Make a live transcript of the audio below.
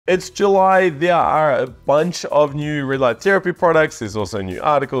It's July, there are a bunch of new red light therapy products, there's also new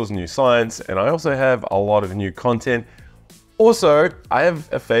articles, new science, and I also have a lot of new content. Also, I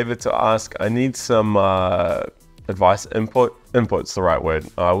have a favor to ask. I need some advice, input's the right word.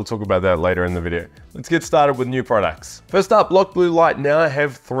 We'll talk about that later in the video. Let's get started with new products. First up, Block Blue Light now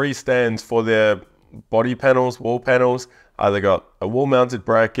have 3 stands for their body panels, wall panels. They got a wall mounted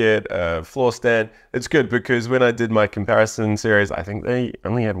bracket, a floor stand. It's good because when I did my comparison series, I think they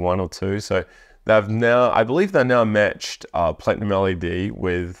only had 1 or 2. So they've now, I believe they're now matched Platinum LED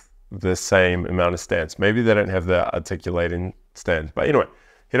with the same amount of stands. Maybe they don't have the articulating stands, but anyway,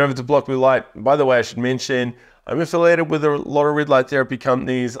 head over to Block Blue Light. By the way, I should mention, I'm affiliated with a lot of red light therapy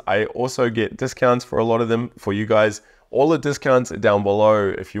companies. I also get discounts for a lot of them for you guys. All the discounts are down below.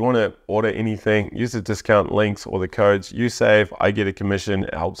 If you want to order anything, use the discount links or the codes. You save, I get a commission.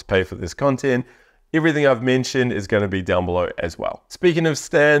 It helps pay for this content. Everything I've mentioned is going to be down below as well. Speaking of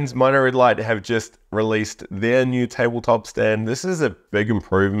stands, Mitre Red Light have just released their new tabletop stand. This is a big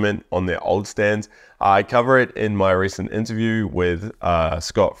improvement on their old stands. I cover it in my recent interview with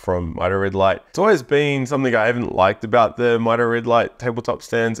Scott from Mitre Red Light. It's always been something I haven't liked about the Mitre Red Light tabletop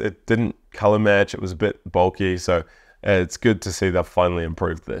stands. It didn't color match. It was a bit bulky. So it's good to see they've finally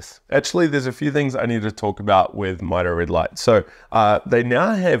improved this. Actually, there's a few things I need to talk about with Mitre Red Light. So they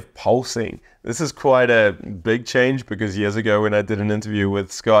now have pulsing. This is quite a big change because years ago when I did an interview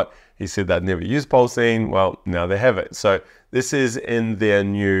with Scott, he said they'd never used pulsing. Well, now they have it. So this is in their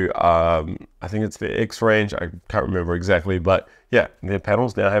new, I think it's the X range. I can't remember exactly, but yeah, their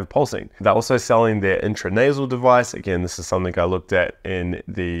panels now have pulsing. They're also selling their intranasal device. Again, this is something I looked at in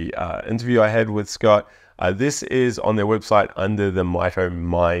the interview I had with Scott. This is on their website under the Mito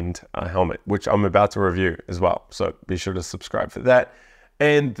Mind helmet, which I'm about to review as well. So be sure to subscribe for that.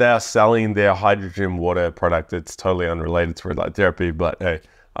 And they're selling their hydrogen water product. It's totally unrelated to red light therapy, but hey,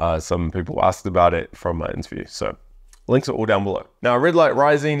 some people asked about it from my interview. So links are all down below. Now, Red Light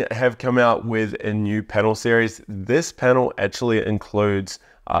Rising have come out with a new panel series. This panel actually includes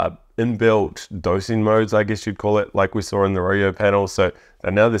inbuilt dosing modes, I guess you'd call it, like we saw in the Rodeo panel. So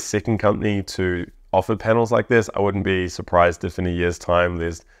they're now the second company to offer panels like this. I wouldn't be surprised if in a year's time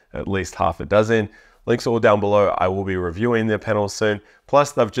there's at least half a dozen. Links are all down below. I will be reviewing their panels soon.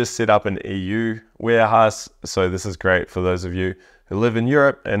 Plus, they've just set up an EU warehouse. So this is great for those of you who live in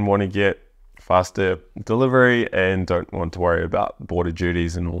Europe and want to get faster delivery and don't want to worry about border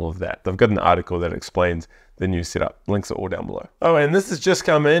duties and all of that. They've got an article that explains the new setup. Links are all down below. Oh, and this has just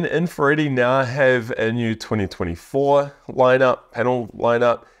come in. Infrared now have a new 2024 lineup, panel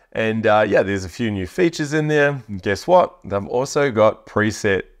lineup. And yeah, there's a few new features in there. Guess what? They've also got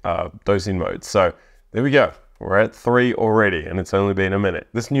preset dosing modes. So there we go. We're at 3 already, and it's only been a minute.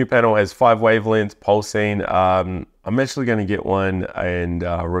 This new panel has 5 wavelengths, pulsing. I'm actually going to get one and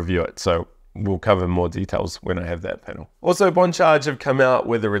review it. So we'll cover more details when I have that panel. Also, Boncharge have come out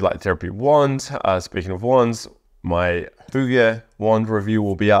with a red light therapy wand. Speaking of wands, my Huga wand review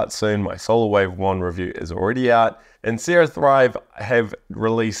will be out soon. My Solar Wave wand review is already out. And Sierra Thrive have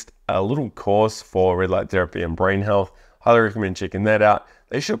released a little course for red light therapy and brain health. Highly recommend checking that out.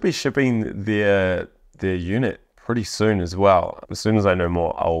 They should be shipping their unit pretty soon as well. As soon as I know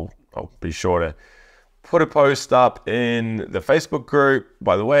more, I'll be sure to put a post up in the Facebook group.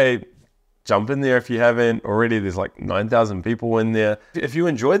 By the way, jump in there if you haven't already. There's like 9,000 people in there. If you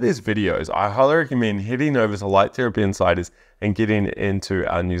enjoy these videos, I highly recommend heading over to Light Therapy Insiders and getting into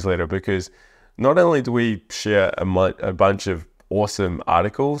our newsletter, because not only do we share a bunch of awesome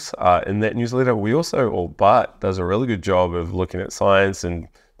articles in that newsletter, we also, or Bart does a really good job of looking at science and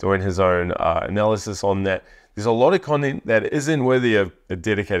doing his own analysis on that. There's a lot of content that isn't worthy of a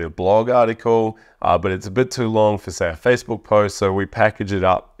dedicated blog article, but it's a bit too long for, say, a Facebook post, so we package it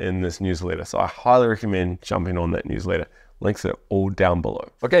up in this newsletter. So I highly recommend jumping on that newsletter. Links are all down below.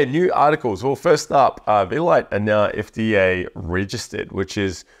 Okay, new articles. Well, first up, V-Light are now FDA registered, which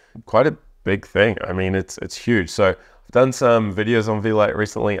is quite a big thing. I mean, it's huge. So I've done some videos on V-Light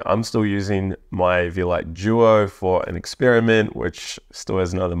recently. I'm still using my V-Light Duo for an experiment, which still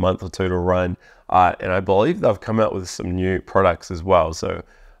has another month or 2 to run. And I believe they've come out with some new products as well. So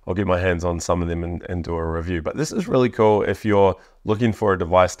I'll get my hands on some of them and do a review. But this is really cool if you're looking for a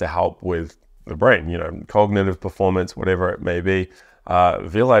device to help with the brain, you know, cognitive performance, whatever it may be.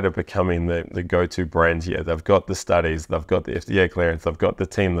 V-Light are becoming the go-to brand here. They've got the studies, they've got the FDA clearance, they've got the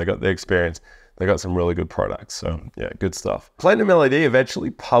team, they've got the experience. They got some really good products. So yeah, good stuff. Platinum LED have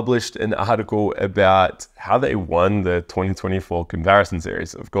actually published an article about how they won the 2024 comparison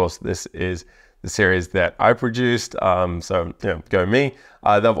series. Of course, this is the series that I produced. So go me.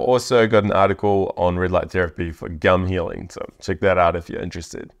 They've also got an article on red light therapy for gum healing. So check that out if you're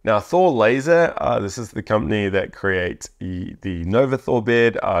interested. Now, Thor Laser, this is the company that creates the NovaThor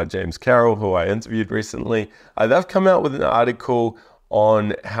bed. James Carroll, who I interviewed recently, they've come out with an article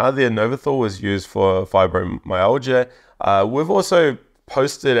on how their NovaThor was used for fibromyalgia. We've also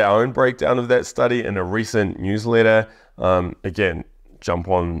posted our own breakdown of that study in a recent newsletter. Again, jump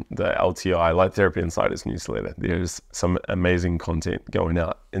on the LTI, Light Therapy Insiders newsletter. There's some amazing content going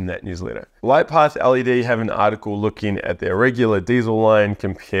out in that newsletter. LightPath LED have an article looking at their regular diesel line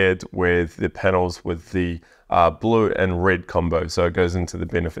compared with the panels with the blue and red combo. So it goes into the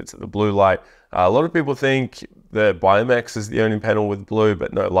benefits of the blue light. A lot of people think that Biomax is the only panel with blue,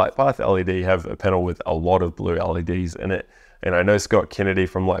 but no, LightPath LED have a panel with a lot of blue LEDs in it. And I know Scott Kennedy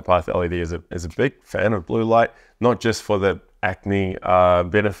from LightPath LED is a big fan of blue light, not just for the acne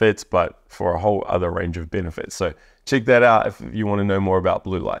benefits, but for a whole other range of benefits. So check that out if you want to know more about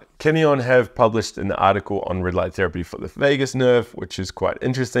blue light. Kineon have published an article on red light therapy for the vagus nerve, which is quite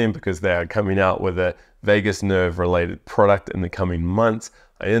interesting because they are coming out with a vagus nerve related product in the coming months.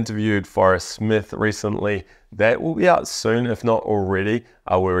 I interviewed Forrest Smith recently. That will be out soon, if not already,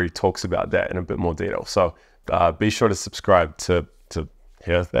 where he talks about that in a bit more detail. So be sure to subscribe to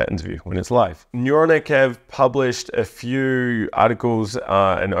hear that interview when it's live. Neuronic have published a few articles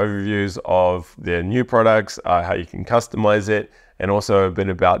and overviews of their new products, how you can customize it, and also a bit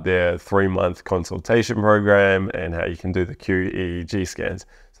about their 3-month consultation program and how you can do the QEEG scans.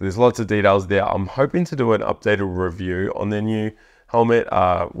 So there's lots of details there. I'm hoping to do an updated review on their new helmet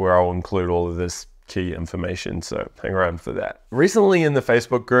where I'll include all of this key information, so hang around for that. Recently in the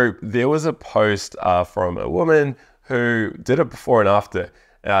Facebook group, there was a post from a woman who did a before and after,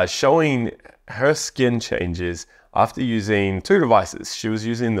 showing her skin changes after using 2 devices. She was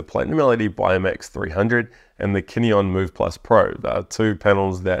using the Platinum LED Biomax 300 and the Kineon Move Plus Pro. They are 2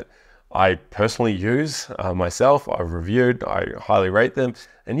 panels that I personally use myself. I've reviewed, I highly rate them.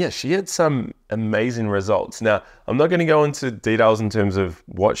 And yeah, she had some amazing results. Now, I'm not gonna go into details in terms of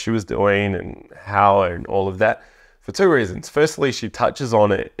what she was doing and how and all of that for 2 reasons. Firstly, she touches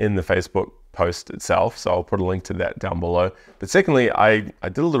on it in the Facebook post itself, so I'll put a link to that down below. But secondly, I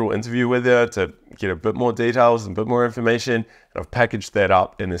did a little interview with her to get a bit more details and a bit more information, and I've packaged that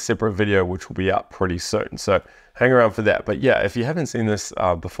up in a separate video which will be out pretty soon, so hang around for that. But yeah, if you haven't seen this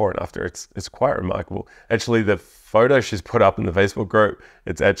before and after, it's quite remarkable. Actually, the photo she's put up in the Facebook group,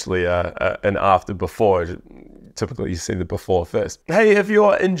 it's actually an after before. Typically you see the before first. Hey, if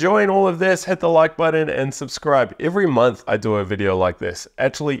you're enjoying all of this, hit the like button and subscribe. Every month I do a video like this.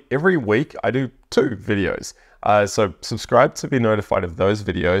 Actually, every week I do 2 videos. So subscribe to be notified of those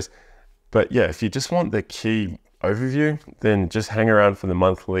videos. But yeah, if you just want the key overview, then just hang around for the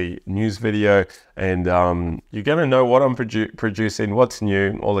monthly news video and you're gonna know what I'm producing, what's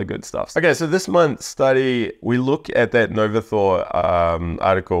new, all the good stuff. Okay, so this month's study, we look at that NovaThor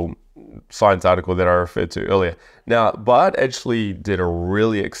article, science article that I referred to earlier. Now, Bart actually did a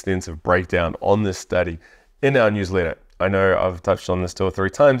really extensive breakdown on this study in our newsletter. I know I've touched on this 2 or 3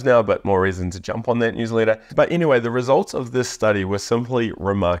 times now, but more reason to jump on that newsletter. But anyway, the results of this study were simply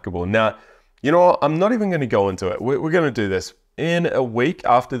remarkable. Now, you know what? I'm not even going to go into it. We're going to do this. In a week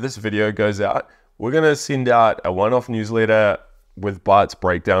after this video goes out, we're going to send out a one-off newsletter with Bart's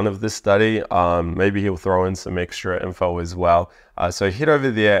breakdown of this study. Maybe he'll throw in some extra info as well. So head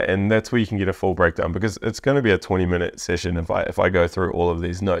over there and that's where you can get a full breakdown, because it's going to be a 20-minute session if I go through all of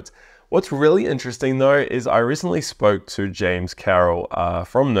these notes. What's really interesting though is I recently spoke to James Carroll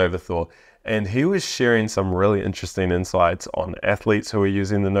from NovaThor, and he was sharing some really interesting insights on athletes who are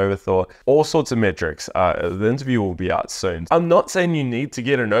using the NovaThor, all sorts of metrics. The interview will be out soon. I'm not saying you need to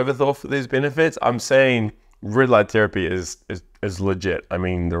get a NovaThor for these benefits. I'm saying red light therapy is legit. I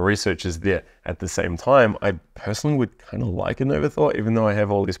mean, the research is there. At the same time, I personally would kind of like a NovaThor, even though I have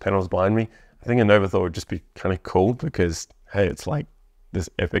all these panels behind me. I think a NovaThor would just be kind of cool because, hey, it's like this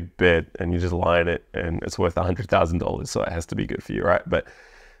epic bed and you just lie in it and it's worth $100,000, so it has to be good for you, right? But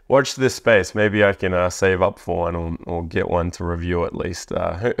watch this space. Maybe I can save up for one or get one to review at least.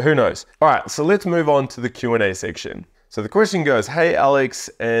 Who knows? All right, so let's move on to the Q&A section. So the question goes, hey Alex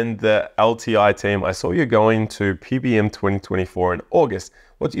and the LTI team, I saw you going to PBM 2024 in August.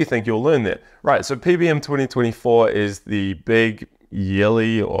 What do you think you'll learn there? Right, so PBM 2024 is the big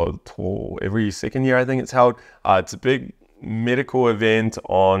yearly or every second year I think it's held. It's a big medical event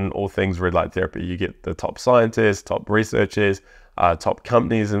on all things red light therapy. You get the top scientists, top researchers, top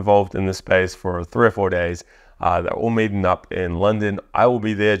companies involved in the space for 3 or 4 days. They're all meeting up in London. I will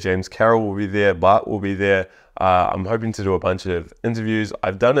be there. James Carroll will be there. Bart will be there. I'm hoping to do a bunch of interviews.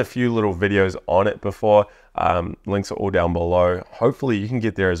 I've done a few little videos on it before. Links are all down below. Hopefully you can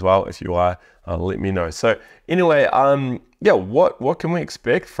get there as well. If you are, let me know. So anyway, yeah, what can we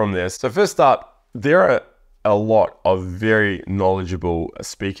expect from this? So first up, there are a lot of very knowledgeable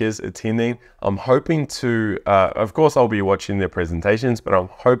speakers attending. I'm hoping to, of course, I'll be watching their presentations, but I'm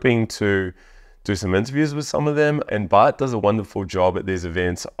hoping to do some interviews with some of them. And Bart does a wonderful job at these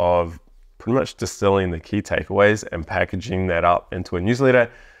events of pretty much distilling the key takeaways and packaging that up into a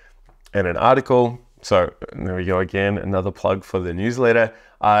newsletter and an article. So there we go again, another plug for the newsletter.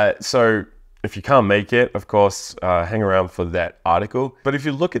 So if you can't make it, of course, hang around for that article. But if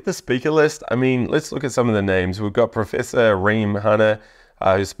you look at the speaker list, I mean, let's look at some of the names. We've got Professor Reem Hanna,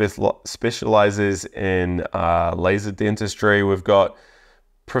 who specializes in laser dentistry. We've got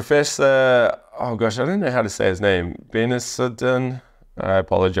Professor, oh gosh, I don't know how to say his name, Benisuddin, I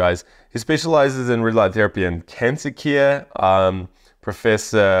apologize. He specializes in red light therapy and cancer care.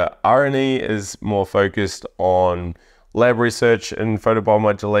 Professor Arani is more focused on lab research and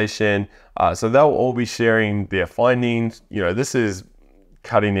photobiomodulation. So they'll all be sharing their findings. You know, this is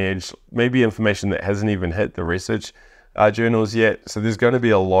cutting edge, maybe information that hasn't even hit the research journals yet. So there's going to be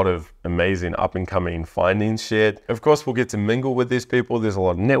a lot of amazing up and coming findings shared. Of course, we'll get to mingle with these people. There's a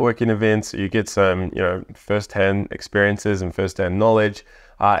lot of networking events. So you get some, you know, firsthand experiences and firsthand knowledge.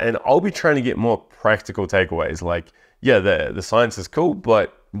 And I'll be trying to get more practical takeaways. Like, yeah, the science is cool,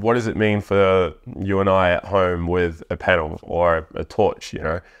 but what does it mean for you and I at home with a panel or a torch, you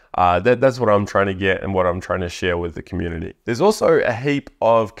know? That's what I'm trying to get and what I'm trying to share with the community. There's also a heap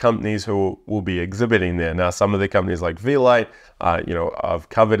of companies who will be exhibiting there. Now, some of the companies like V-Light, you know, I've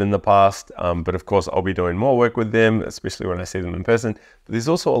covered in the past, but of course I'll be doing more work with them, especially when I see them in person. But there's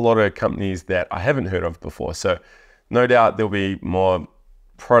also a lot of companies that I haven't heard of before. So no doubt there'll be more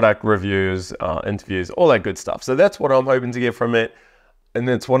product reviews, interviews, all that good stuff. So that's what I'm hoping to get from it. And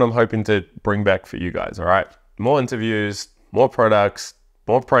that's what I'm hoping to bring back for you guys, all right? More interviews, more products,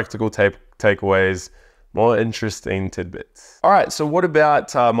 more practical takeaways, more interesting tidbits. All right, so what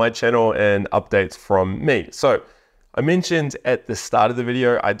about my channel and updates from me? So I mentioned at the start of the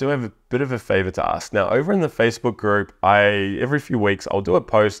video, I do have a bit of a favor to ask. Now, over in the Facebook group, every few weeks, I'll do a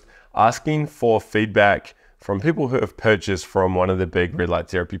post asking for feedback from people who have purchased from one of the big red light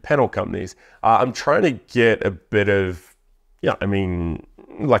therapy panel companies. I'm trying to get a bit of, yeah, I mean,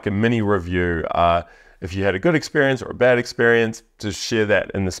 like a mini review. If you had a good experience or a bad experience, to share that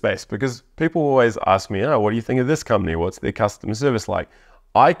in the space. Because people always ask me, oh, what do you think of this company? What's their customer service like?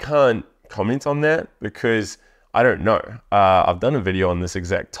 I can't comment on that because I don't know. I've done a video on this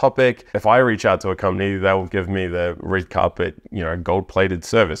exact topic. If I reach out to a company, they'll give me the red carpet, you know, gold-plated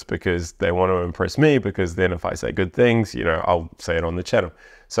service because they want to impress me, because then if I say good things, you know, I'll say it on the channel.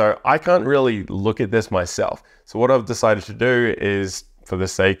 So I can't really look at this myself. So what I've decided to do is, for the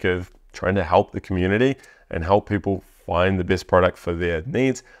sake of trying to help the community and help people find the best product for their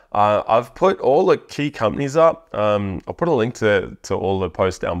needs, I've put all the key companies up. I'll put a link to all the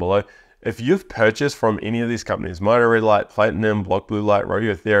posts down below. If you've purchased from any of these companies, Mito Red Light, Platinum, Block Blue Light,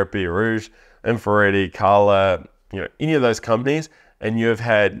 Radiotherapy, Rouge, Infrared, Carla, you know, any of those companies, and you've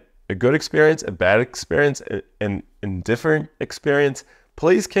had a good experience, a bad experience, and indifferent experience,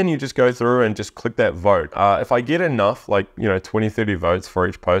 please can you just go through and just click that vote. If I get enough, like, you know, 20, 30 votes for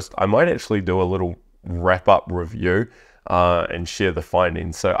each post, I might actually do a little wrap up review and share the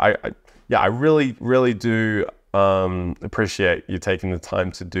findings. So I really, really do appreciate you taking the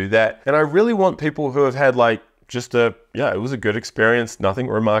time to do that. And I really want people who have had like just it was a good experience, nothing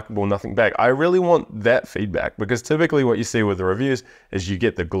remarkable, nothing bad. I really want that feedback, because typically what you see with the reviews is you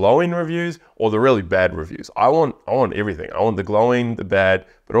get the glowing reviews or the really bad reviews. I want everything. I want the glowing, the bad,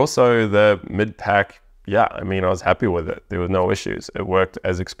 but also the mid-pack. Yeah, I mean, I was happy with it. There were no issues. It worked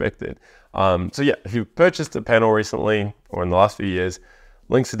as expected. So yeah, if you've purchased a panel recently or in the last few years,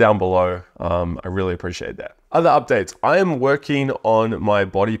 links are down below. I really appreciate that. Other updates. I am working on my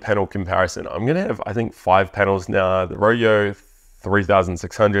body panel comparison. I'm gonna have, I think, 5 panels now. The Rodeo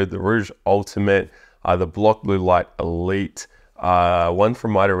 3600, the Rouge Ultimate, the Block Blue Light Elite, one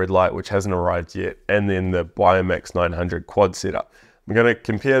from Mito Red Light, which hasn't arrived yet, and then the Biomax 900 quad setup. I'm gonna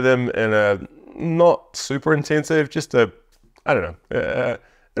compare them in a not super intensive, just a, I don't know,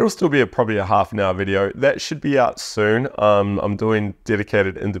 it'll still be probably a half-an-hour video. That should be out soon. I'm doing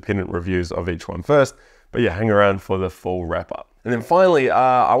dedicated independent reviews of each one first, but yeah, hang around for the full wrap-up. And then finally,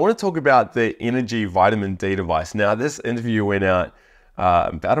 I want to talk about the Energy Vitamin D device. Now, this interview went out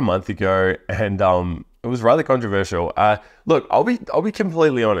about a month ago, and it was rather controversial. Look, I'll be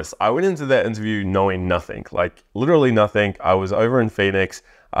completely honest. I went into that interview knowing nothing, like literally nothing. I was over in Phoenix.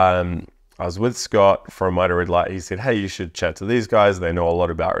 I was with Scott from Mighty Red Light. He said, hey, you should chat to these guys. They know a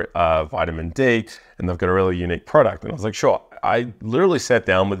lot about vitamin D and they've got a really unique product. And I was like, sure. I literally sat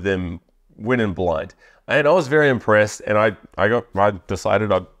down with them, went in blind. And I was very impressed. And I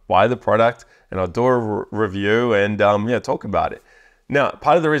decided I'd buy the product and I'd do a review and yeah, talk about it. Now,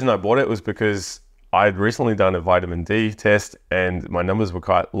 part of the reason I bought it was because I'd recently done a vitamin D test and my numbers were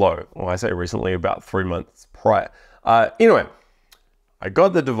quite low. Well, I say recently, about 3 months prior. Anyway, I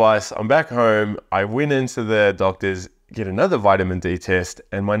got the device, I'm back home, I went into the doctor's, get another vitamin D test,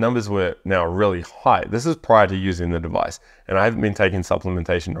 and my numbers were now really high. This is prior to using the device, and I haven't been taking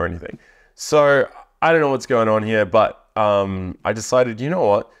supplementation or anything. So I don't know what's going on here, but I decided, you know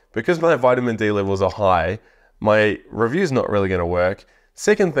what? Because my vitamin D levels are high, my review's not really gonna work.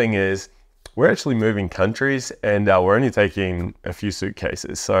 Second thing is, we're actually moving countries and we're only taking a few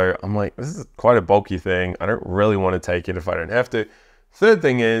suitcases. So I'm like, this is quite a bulky thing. I don't really want to take it if I don't have to. Third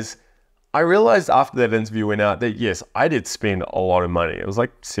thing is, I realized after that interview went out that yes, I did spend a lot of money. It was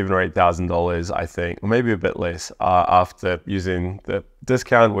like $7,000 or $8,000, I think, or maybe a bit less after using the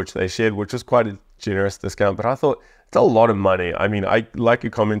discount, which they shared, which was quite a generous discount. But I thought it's a lot of money. I mean, like a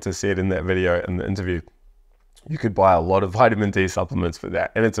commenter said in that video, in the interview, you could buy a lot of vitamin D supplements for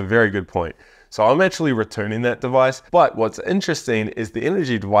that. And it's a very good point. So I'm actually returning that device. But what's interesting is the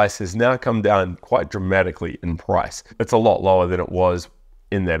energy device has now come down quite dramatically in price. It's a lot lower than it was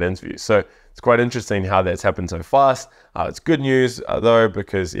in that interview. So it's quite interesting how that's happened so fast. It's good news though,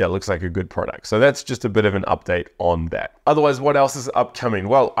 because yeah, it looks like a good product. So that's just a bit of an update on that. Otherwise, what else is upcoming?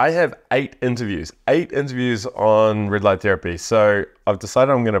 Well, I have 8 interviews on red light therapy. So I've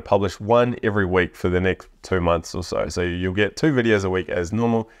decided I'm gonna publish one every week for the next 2 months or so. So you'll get 2 videos a week as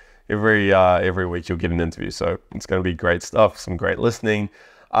normal. Every week you'll get an interview. So it's gonna be great stuff, some great listening.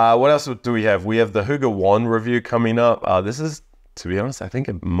 What else do we have? We have the Huga Wand review coming up. This is, to be honest, I think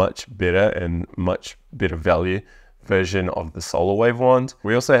a much better and much better value version of the Solar Wave wand.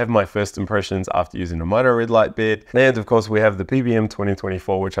 We also have my first impressions after using a Mighty Red Light bed. And of course we have the PBM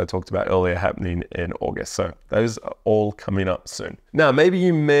 2024, which I talked about earlier, happening in August. So those are all coming up soon. Now, maybe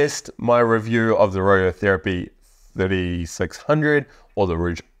you missed my review of the Radiotherapy 3600 or the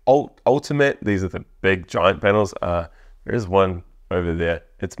Rouge Ultimate. These are the big giant panels. There's one over there.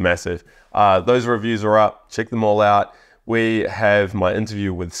 It's massive. Those reviews are up. Check them all out. We have my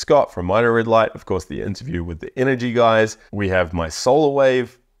interview with Scott from Mighty Red Light, of course, the interview with the Energy guys. We have my Solar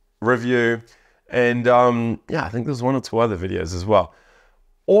Wave review, and yeah, I think there's 1 or 2 other videos as well.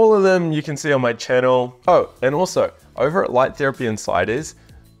 All of them you can see on my channel. Oh, and also over at Light Therapy Insiders,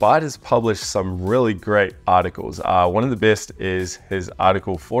 Bart has published some really great articles. One of the best is his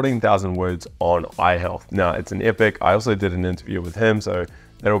article, 14,000 words on eye health. Now, it's an epic. I also did an interview with him, so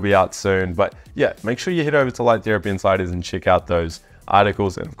that'll be out soon. But yeah, make sure you head over to Light Therapy Insiders and check out those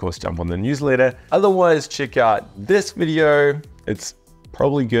articles, and of course, jump on the newsletter. Otherwise, check out this video. It's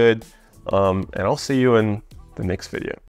probably good. And I'll see you in the next video.